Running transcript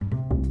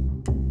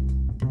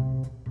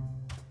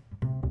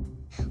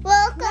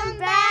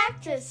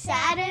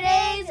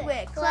Saturdays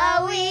with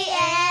Chloe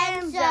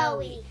and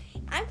Zoe.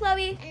 I'm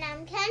Chloe. And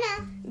I'm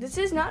Kenna. This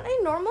is not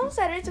a normal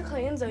Saturdays with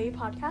Chloe and Zoe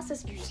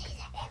podcast. You say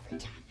that every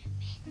time.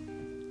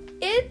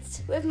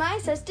 It's with my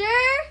sister,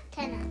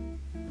 Kenna.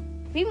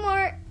 Be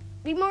more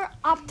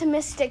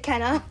optimistic,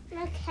 Kenna.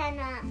 No,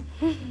 Kenna.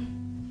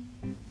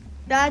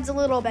 That's a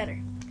little better.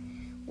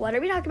 What are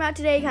we talking about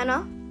today,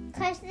 Kenna?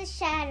 Curse of the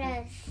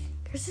Shadows.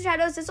 Curse of the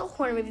Shadows is a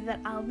horror movie that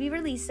I'll be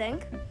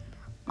releasing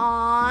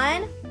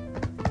on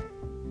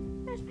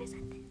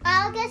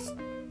August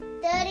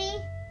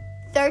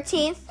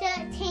 13th,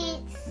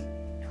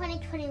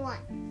 2021.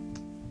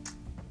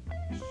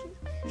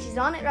 She's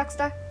on it,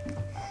 Rockstar.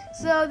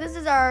 So this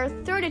is our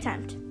third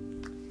attempt.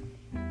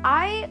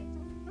 I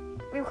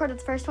recorded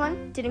the first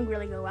one. Didn't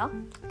really go well.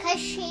 Because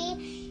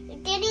she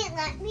didn't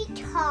let me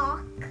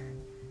talk.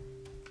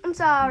 I'm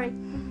sorry.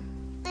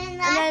 And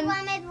that's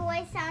why my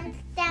voice sounds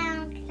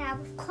down because I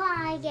was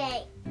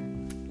crying.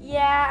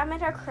 Yeah, I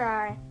made her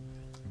cry.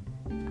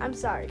 I'm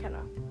sorry,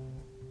 Kenna.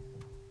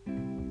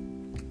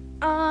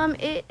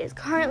 It is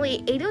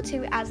currently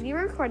 8:02 as we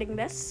were recording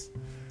this.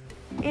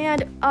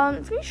 And it's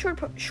going to be a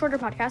shorter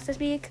podcast this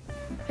week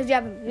because we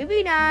have a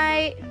movie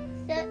night.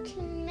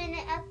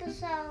 13-minute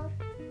episode.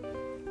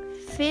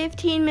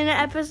 15-minute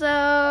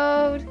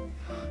episode.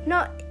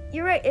 No,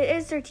 you're right. It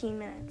is 13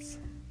 minutes.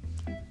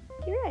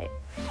 You're right.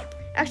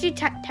 Actually,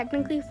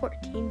 technically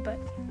 14, but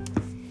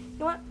you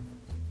know what?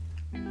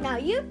 Now,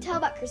 you tell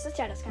about Curse of the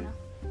Shadows, Kenna.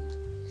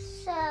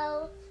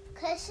 So,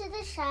 Curse of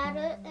the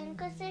Shadows, and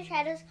Curse of the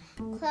Shadows,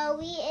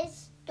 Chloe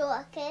is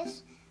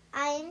Dorcas,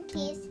 I am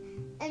Keith,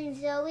 and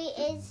Zoe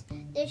is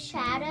the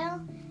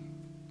Shadow.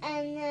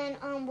 And then,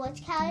 what's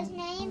Callie's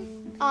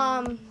name?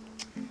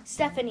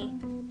 Stephanie.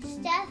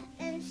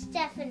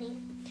 Stephanie.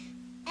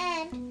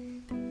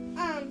 And,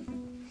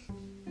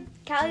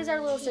 Callie's our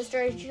little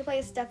sister. She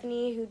plays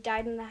Stephanie, who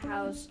died in the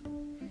house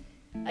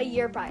a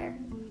year prior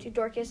to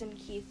Dorcas and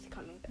Keith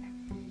coming there.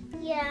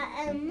 Yeah,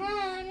 and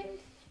then,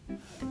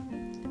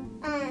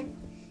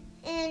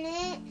 in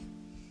it,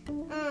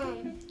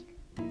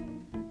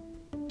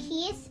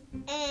 Keith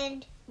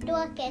and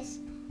Dorcas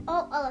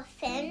are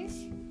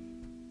orphans.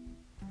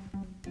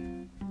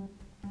 And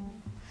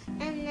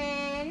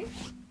then,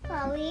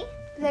 Chloe.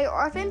 They were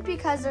orphaned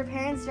because their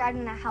parents died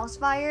in a house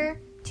fire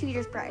 2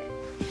 years prior.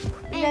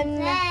 And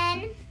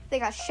then they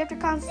got shipped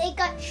across the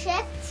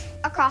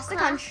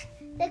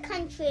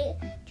country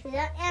to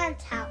their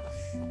aunt's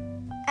house.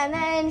 And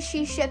then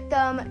she shipped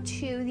them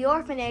to the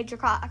orphanage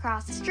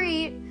across the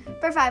street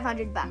for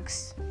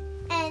 $500.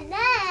 And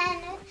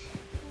then,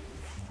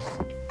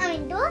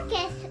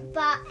 Dorcas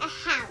bought a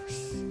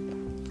house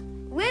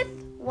with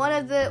one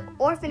of the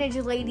orphanage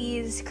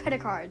ladies'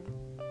 credit card,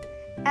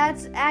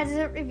 as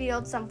it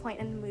revealed some point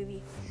in the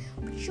movie.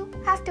 But you'll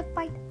have to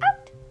find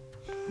out.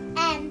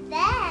 And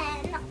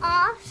then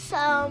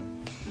also,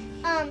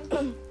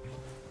 can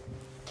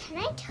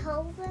I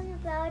tell them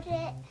about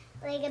it?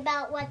 Like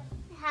about what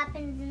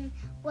happens and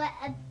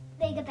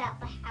about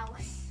the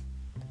house.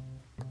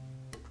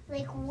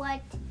 Like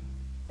what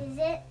is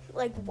it?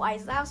 Like why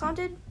is the house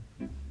haunted?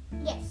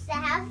 Yes, the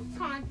house is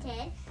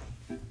haunted.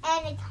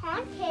 And it's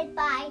haunted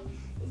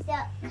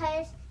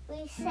because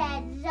we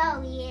said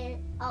Zoe is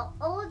our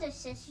older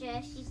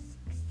sister, she's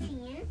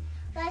 16.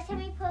 Last time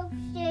we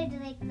posted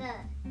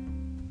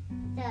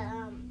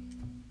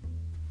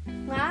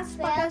last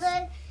trailer,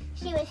 podcast,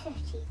 she was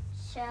 15.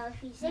 So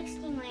she's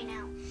 16 right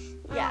now.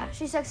 Yeah,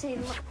 she's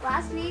 16.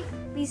 Last week,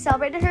 we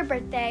celebrated her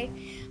birthday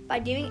by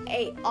doing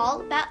a All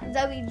About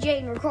Zoe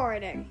Jane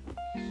recording.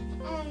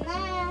 And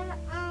then,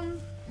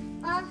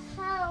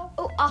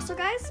 also,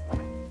 guys,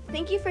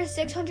 thank you for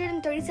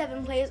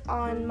 637 plays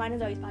on mine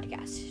and Zoe's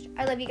podcast.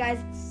 I love you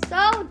guys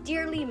so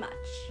dearly much.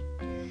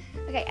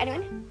 Okay,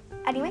 anyway,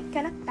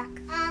 Kenna, back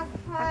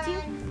to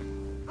you.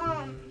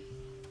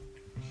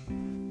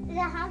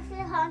 The house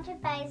is haunted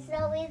by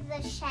Zoe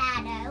the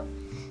Shadow.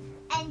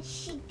 And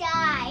she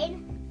died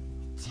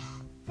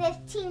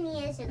 15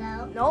 years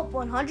ago. Nope,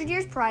 100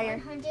 years prior.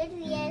 100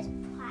 years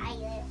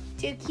prior.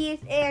 To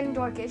Keith and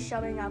Dorcas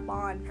showing up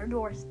on her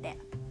doorstep.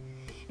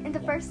 And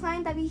the first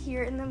line that we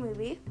hear in the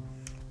movie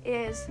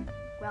is,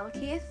 "Well,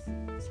 Keith,"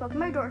 spoken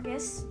by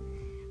Dorcas.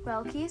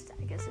 "Well, Keith,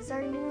 I guess it's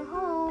our new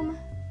home."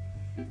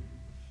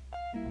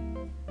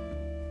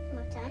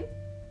 What's on?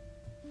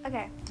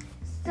 Okay,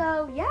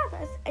 so yeah,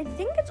 I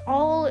think it's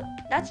all.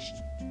 That's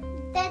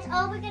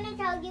all we're gonna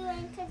tell you,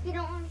 and because you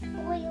don't want to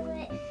spoil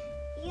it,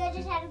 you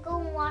just have to go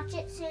and watch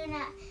it soon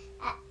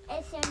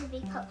as soon as we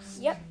post.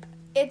 Yep,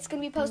 it's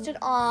gonna be posted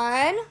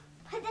on.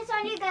 Put this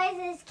on your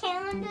guys'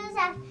 calendars,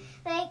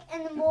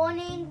 in the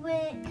morning,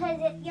 because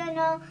you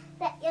know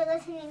that you're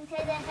listening to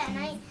this at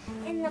night.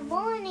 In the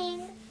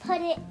morning, put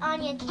it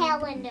on your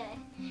calendar.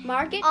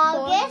 Mark it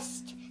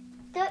August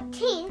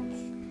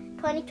 13th,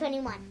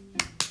 2021.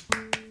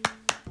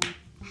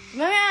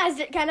 Memorize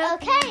it, kind of.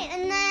 Okay,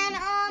 and then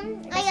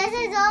I guess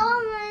it's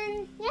all.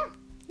 And yeah.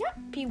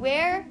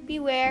 Beware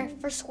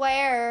for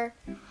square.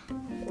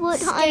 What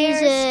time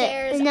is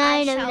it?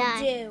 9:09.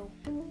 Do.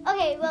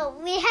 Okay, well,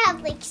 we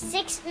have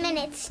 6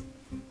 minutes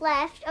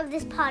left of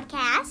this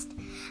podcast.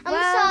 I'm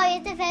sorry,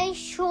 it's a very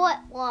short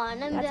one.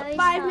 That's a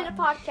 5-minute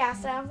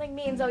podcast. I don't think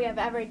me and Zoe have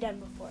ever done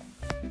before.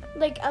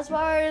 Like, as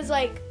far as,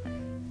 like,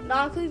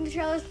 not including the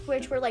trailers,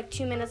 which were, like,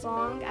 2 minutes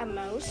long at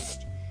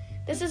most.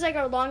 This is, like,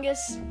 our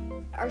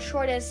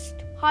shortest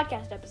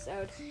podcast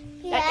episode.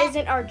 Yeah. That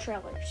isn't our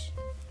trailers.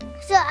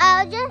 So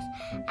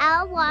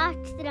I'll watch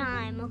the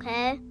time,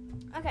 okay?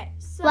 Okay,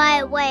 so...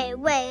 Wait,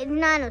 it's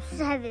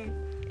 9:07.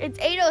 It's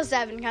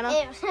 8:07, Kenna.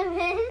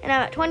 8:07. And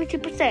I'm at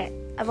 22%.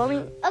 I've only...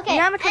 Okay,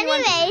 now I'm at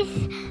 21%.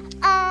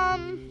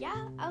 anyways, Yeah,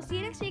 I'll see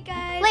you next week,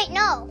 guys. wait,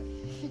 no.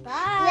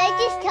 Bye.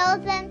 Let's just tell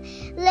them,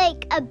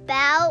 like,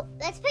 about...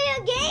 Let's play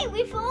a game.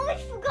 We've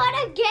always forgot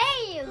a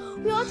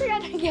game. We also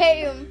got a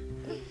game.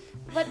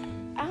 But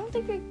I don't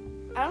think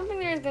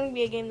there's going to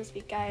be a game this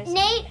week, guys.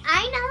 Nate,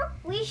 I know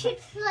we should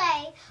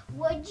play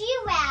Would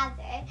You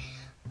Rather.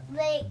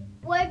 Like,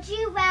 would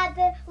you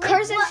rather... Like,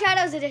 Curse and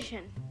Shadows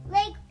edition.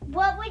 Like,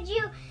 what would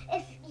you...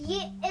 If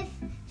you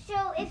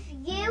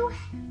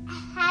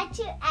had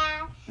to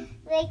add,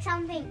 like,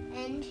 something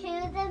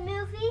into the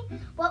movie,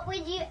 what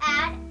would you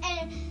add?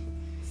 And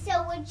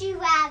so would you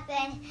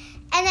rather...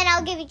 And then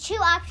I'll give you 2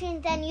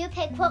 options, then you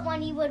pick what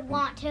one you would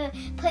want to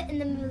put in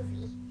the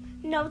movie.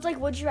 No, it's like,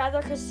 would you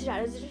rather Curse and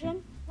Shadows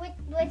edition? What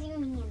do you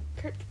mean?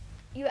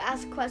 You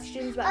ask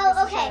questions about Curse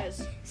and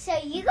Shadows. So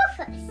you go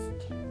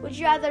first. Would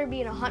you rather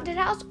be in a haunted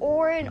house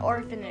or an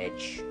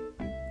orphanage?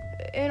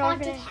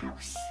 Haunted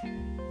house.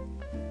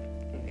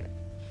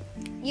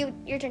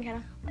 Your turn,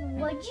 Kenna.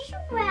 Would you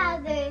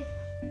rather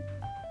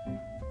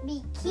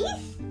be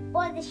Keith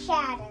or the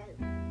Shadow?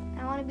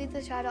 I want to be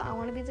the shadow. I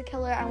want to be the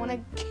killer. I want to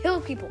kill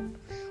people.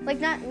 Like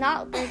not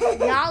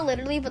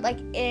literally, but like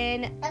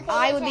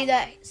I would be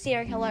the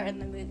serial killer in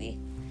the movie.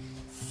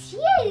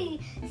 Serial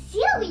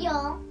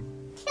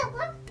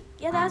killer?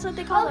 Yeah, that's what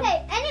they call them.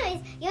 Okay.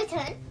 Anyways, your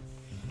turn.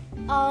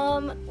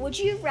 Would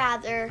you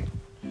rather?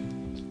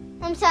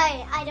 I'm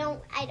sorry. I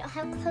don't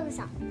have clothes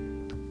on.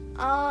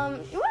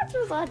 You want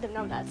to let them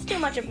know that. It's too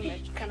much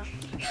information, kind of.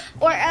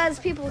 Or as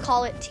people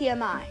call it,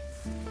 TMI.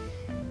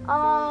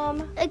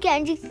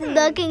 Again, just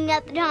looking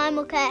at the time,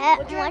 okay?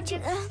 Would you rather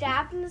get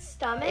stabbed in the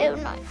stomach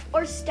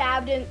or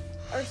stabbed in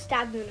the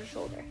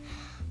shoulder?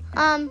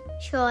 Shoulder.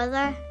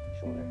 Shoulder.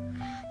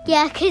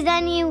 Yeah, because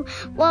then you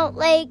won't,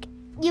 like,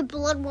 your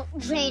blood won't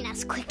drain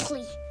as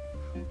quickly.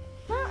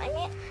 Well, I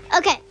mean...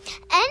 Okay,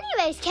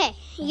 anyways, okay,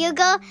 you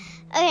go.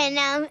 Okay,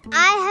 now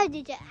I have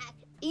to do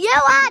you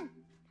know what?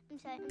 I'm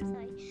sorry.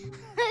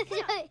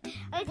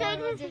 Okay,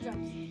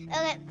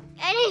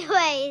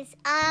 anyways,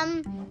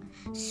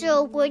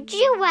 so would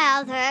you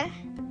rather...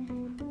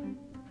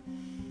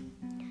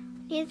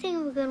 Do you think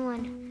of a good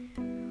one?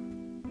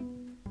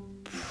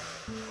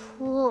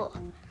 Whoa.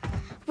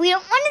 We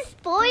don't want to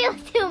spoil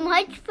too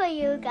much for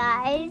you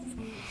guys.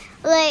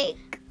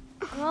 Like...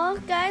 Well,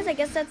 guys, I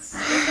guess that's...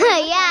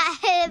 yeah,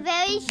 a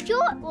very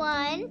short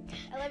one.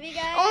 I love you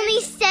guys.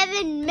 Only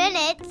 7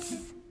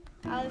 minutes.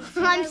 I'm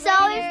sorry. I'm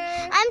sorry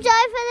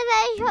for the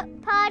very short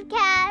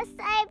podcast.